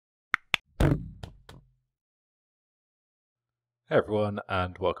Hey everyone,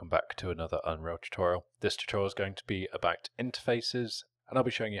 and welcome back to another Unreal tutorial. This tutorial is going to be about interfaces, and I'll be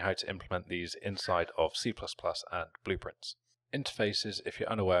showing you how to implement these inside of C++ and blueprints. Interfaces, if you're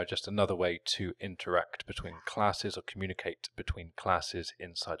unaware, are just another way to interact between classes or communicate between classes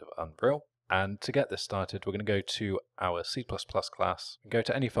inside of Unreal. And to get this started, we're going to go to our C++ class, go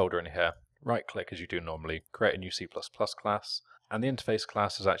to any folder in here, right click as you do normally, create a new C++ class, and the interface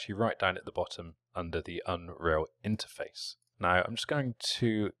class is actually right down at the bottom under the Unreal interface. Now I'm just going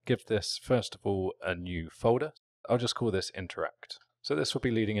to give this first of all a new folder. I'll just call this interact. So this will be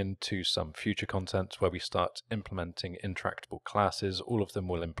leading into some future content where we start implementing interactable classes. All of them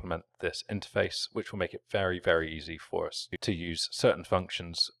will implement this interface, which will make it very, very easy for us to use certain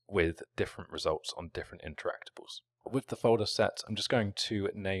functions with different results on different interactables. With the folder set, I'm just going to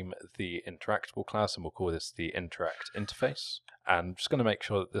name the interactable class and we'll call this the interact interface. And I'm just going to make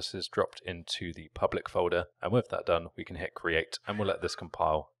sure that this is dropped into the public folder, and with that done we can hit create and we'll let this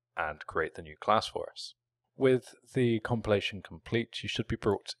compile and create the new class for us. With the compilation complete, you should be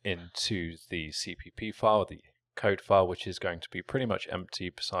brought into the CPP file, the code file, which is going to be pretty much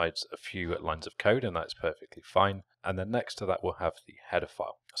empty besides a few lines of code, and that's perfectly fine. And then next to that we'll have the header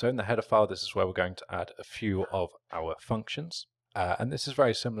file. So in the header file, this is where we're going to add a few of our functions. And this is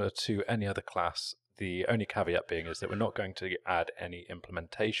very similar to any other class. The only caveat being is that we're not going to add any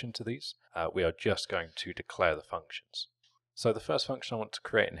implementation to these. We are just going to declare the functions. So the first function I want to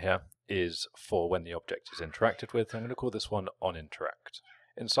create in here is for when the object is interacted with. I'm going to call this one onInteract.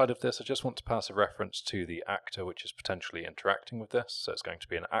 Inside of this, I just want to pass a reference to the actor which is potentially interacting with this. So it's going to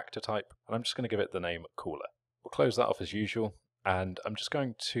be an actor type, and I'm just going to give it the name cooler. We'll close that off as usual, and I'm just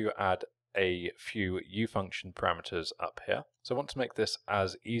going to add a few ufunction parameters up here. So I want to make this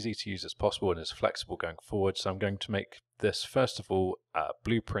as easy to use as possible and as flexible going forward. So I'm going to make this first of all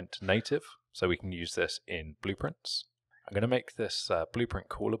blueprint native, so we can use this in blueprints. I'm going to make this blueprint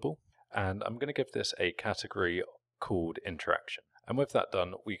callable, and I'm going to give this a category called interaction. And with that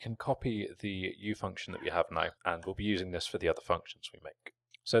done, we can copy the ufunction that we have now, and we'll be using this for the other functions we make.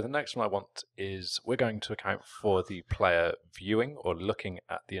 So the next one I want is we're going to account for the player viewing or looking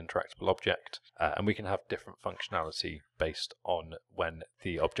at the interactable object, and we can have different functionality based on when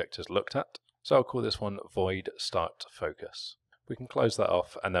the object is looked at. So I'll call this one void start focus. We can close that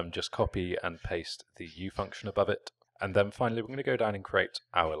off and then just copy and paste the ufunction above it. And then finally, we're going to go down and create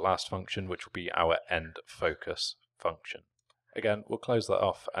our last function, which will be our end focus function. Again, we'll close that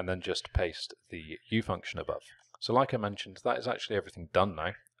off and then just paste the ufunction above. So like I mentioned, that is actually everything done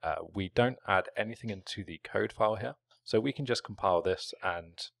now. We don't add anything into the code file here. So we can just compile this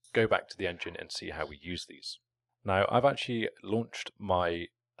and go back to the engine and see how we use these. Now, I've actually launched my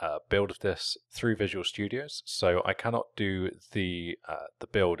build of this through Visual Studios, so I cannot do the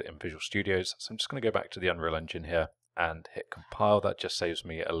build in Visual Studios. So I'm just going to go back to the Unreal Engine here and hit compile. That just saves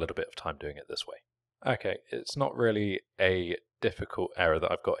me a little bit of time doing it this way. Okay, it's not really a difficult error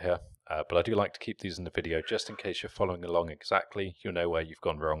that I've got here, but I do like to keep these in the video just in case you're following along exactly. You'll know where you've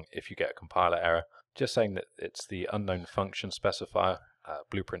gone wrong if you get a compiler error. Just saying that it's the unknown function specifier,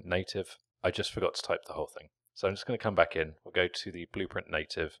 blueprint native. I just forgot to type the whole thing. So I'm just going to come back in, we'll go to the blueprint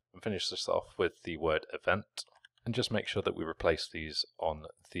native and finish this off with the word event, and just make sure that we replace these on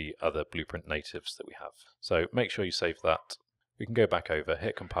the other blueprint natives that we have. So make sure you save that. We can go back over,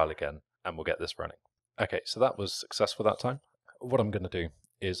 hit compile again, and we'll get this running. Okay, so that was successful that time. What I'm going to do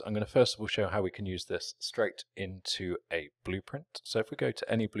is I'm going to first of all show how we can use this straight into a blueprint. So if we go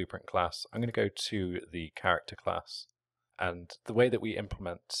to any blueprint class, I'm going to go to the character class. And the way that we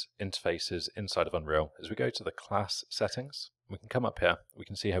implement interfaces inside of Unreal is we go to the class settings. We can come up here, we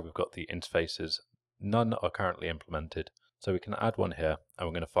can see how we've got the interfaces. None are currently implemented, so we can add one here, and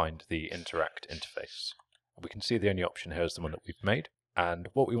we're going to find the interact interface. We can see the only option here is the one that we've made, and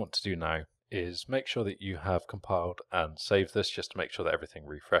what we want to do now is make sure that you have compiled and saved this just to make sure that everything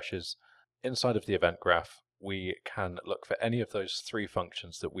refreshes. Inside of the event graph, we can look for any of those three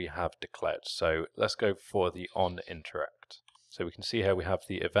functions that we have declared. So let's go for the onInteract. So we can see here we have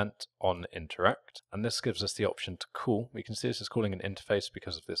the event onInteract, and this gives us the option to call. We can see this is calling an interface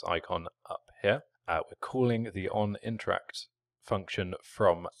because of this icon up here. We're calling the onInteract function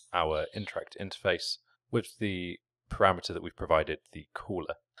from our interact interface with the parameter that we've provided, the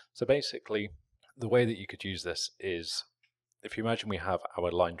cooler. So basically, the way that you could use this is, if you imagine we have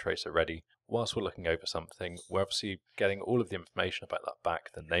our line tracer ready, whilst we're looking over something, we're obviously getting all of the information about that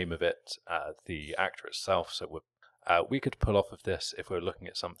back, the name of it, the actor itself. So we could pull off of this if we're looking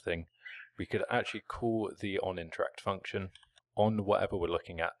at something. We could actually call the onInteract function on whatever we're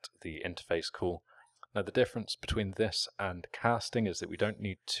looking at, the interface call, Now the difference between this and casting is that we don't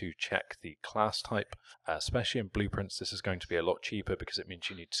need to check the class type, especially in blueprints. This is going to be a lot cheaper because it means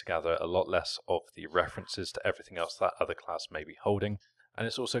you need to gather a lot less of the references to everything else that other class may be holding. And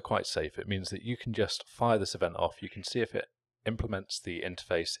it's also quite safe. It means that you can just fire this event off. You can see if it implements the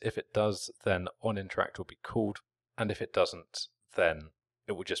interface. If it does, then onInteract will be called, and if it doesn't, then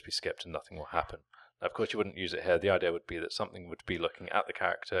it will just be skipped and nothing will happen. Now, of course, you wouldn't use it here. The idea would be that something would be looking at the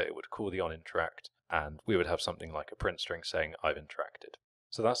character, it would call the onInteract, and we would have something like a print string saying I've interacted.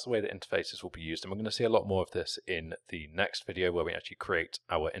 So that's the way that interfaces will be used, and we're going to see a lot more of this in the next video where we actually create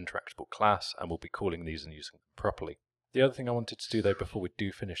our interactable class, and we'll be calling these and using them properly. The other thing I wanted to do though before we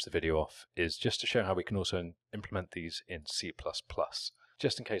do finish the video off is just to show how we can also implement these in C++.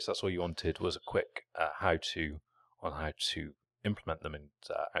 Just in case that's all you wanted was a quick how-to on how to implement them and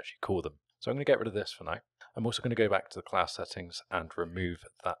actually call them. So I'm going to get rid of this for now. I'm also going to go back to the class settings and remove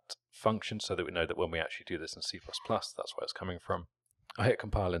that function so that we know that when we actually do this in C++, that's where it's coming from. I hit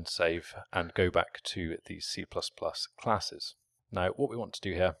compile and save and go back to the C++ classes. Now what we want to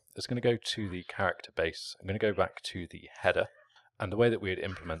do here is going to go to the character base. I'm going to go back to the header, and the way that we'd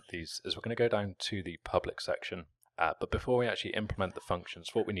implement these is we're going to go down to the public section. But before we actually implement the functions,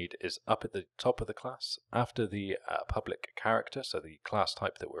 what we need is up at the top of the class, after the public character, so the class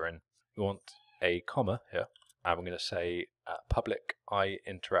type that we're in, we want a comma here, and we're going to say public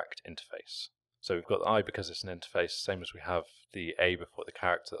iInteract interface. So we've got the I because it's an interface, same as we have the A before the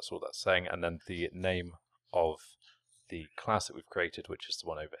character, that's all that's saying, and then the name of the class that we've created, which is the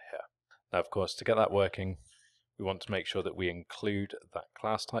one over here. Now, of course, to get that working, we want to make sure that we include that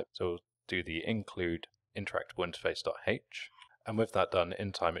class type. So we'll do the include interactable interface.h, and with that done,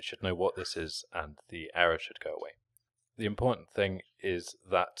 in time it should know what this is and the error should go away. The important thing is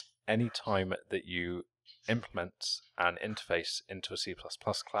that any time that you implement an interface into a C++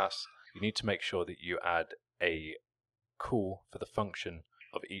 class, you need to make sure that you add a call for the function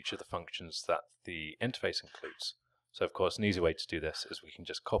of each of the functions that the interface includes. So of course an easy way to do this is we can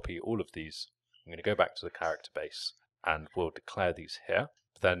just copy all of these. I'm going to go back to the character base and we'll declare these here.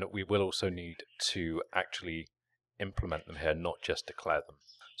 Then we will also need to actually implement them here, not just declare them.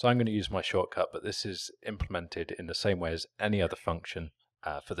 So I'm going to use my shortcut, but this is implemented in the same way as any other function.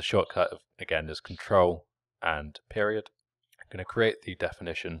 For the shortcut, again, there's control and period. I'm going to create the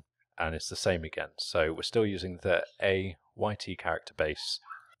definition, and it's the same again. So we're still using the AYT character base,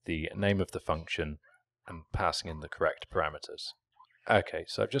 the name of the function, and passing in the correct parameters. Okay,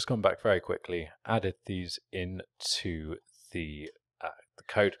 so I've just gone back very quickly, added these into the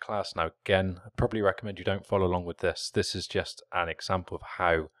code class. Now again, I probably recommend you don't follow along with this. This is just an example of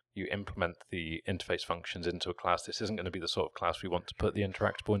how you implement the interface functions into a class. This isn't going to be the sort of class we want to put the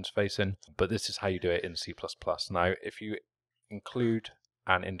interactable interface in, but this is how you do it in C++. Now, if you include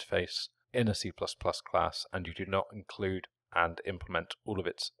an interface in a C++ class and you do not include and implement all of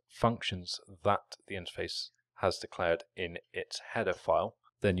its functions that the interface has declared in its header file,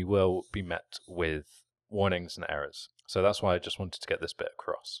 then you will be met with warnings and errors. So that's why I just wanted to get this bit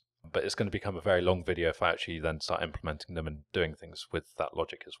across. But it's going to become a very long video if I actually then start implementing them and doing things with that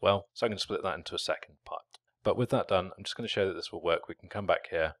logic as well. So I'm going to split that into a second part. But with that done, I'm just going to show that this will work. We can come back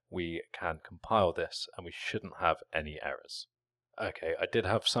here, we can compile this, and we shouldn't have any errors. Okay, I did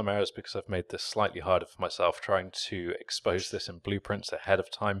have some errors because I've made this slightly harder for myself trying to expose this in blueprints ahead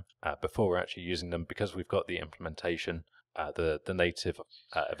of time before we're actually using them, because we've got the implementation, the native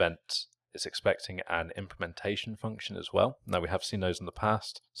event is expecting an implementation function as well. Now we have seen those in the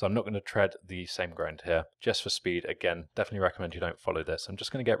past, so I'm not going to tread the same ground here. Just for speed, again, definitely recommend you don't follow this. I'm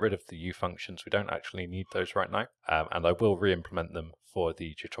just going to get rid of the U functions. We don't actually need those right now, and I will re-implement them for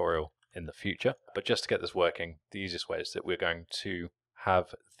the tutorial in the future. But just to get this working, the easiest way is that we're going to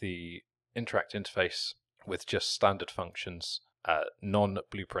have the interact interface with just standard functions,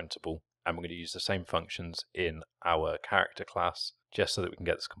 non-blueprintable, and we're going to use the same functions in our character class just so that we can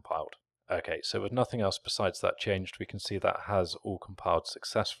get this compiled. Okay, so with nothing else besides that changed, we can see that has all compiled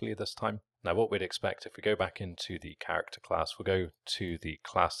successfully this time. Now what we'd expect, if we go back into the character class, we'll go to the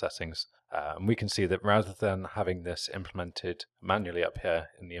class settings, and we can see that rather than having this implemented manually up here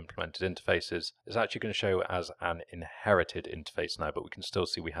in the implemented interfaces, it's actually going to show as an inherited interface now, but we can still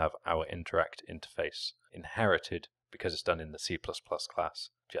see we have our interact interface inherited because it's done in the C++ class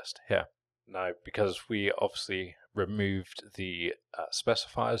just here. Now, because we obviously removed the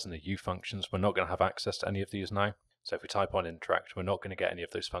specifiers and the U functions, we're not going to have access to any of these now. So if we type on interact, we're not going to get any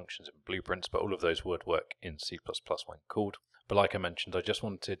of those functions in blueprints, but all of those would work in C++ when called. But like I mentioned, I just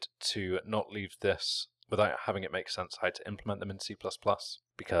wanted to not leave this without having it make sense how to implement them in C++,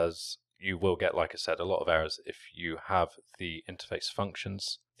 because you will get, like I said, a lot of errors if you have the interface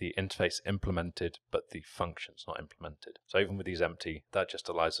functions, the interface implemented, but the functions not implemented. So even with these empty, that just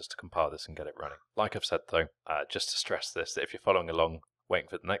allows us to compile this and get it running. Like I've said though, just to stress this, that if you're following along, waiting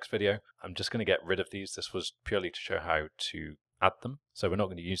for the next video, I'm just going to get rid of these. This was purely to show how to add them. So we're not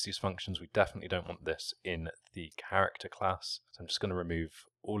going to use these functions. We definitely don't want this in the character class. So I'm just going to remove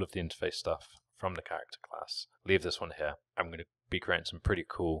all of the interface stuff from the character class. Leave this one here. I'm going to be creating some pretty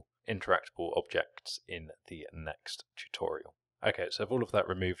cool interactable objects in the next tutorial. Okay, so with all of that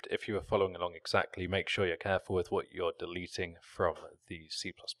removed, if you are following along exactly, make sure you're careful with what you're deleting from the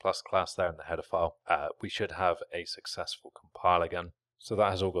C++ class there in the header file. We should have a successful compile again. So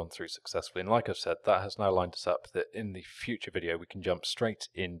that has all gone through successfully, and like I've said, that has now lined us up that in the future video we can jump straight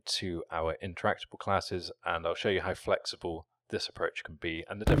into our interactable classes, and I'll show you how flexible this approach can be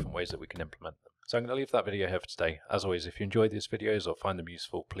and the different ways that we can implement them. So I'm going to leave that video here for today. As always, if you enjoy these videos or find them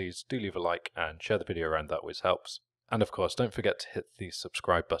useful, please do leave a like and share the video around. That always helps. And of course, don't forget to hit the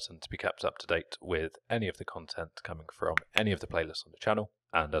subscribe button to be kept up to date with any of the content coming from any of the playlists on the channel.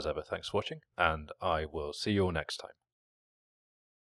 And as ever, thanks for watching, and I will see you all next time.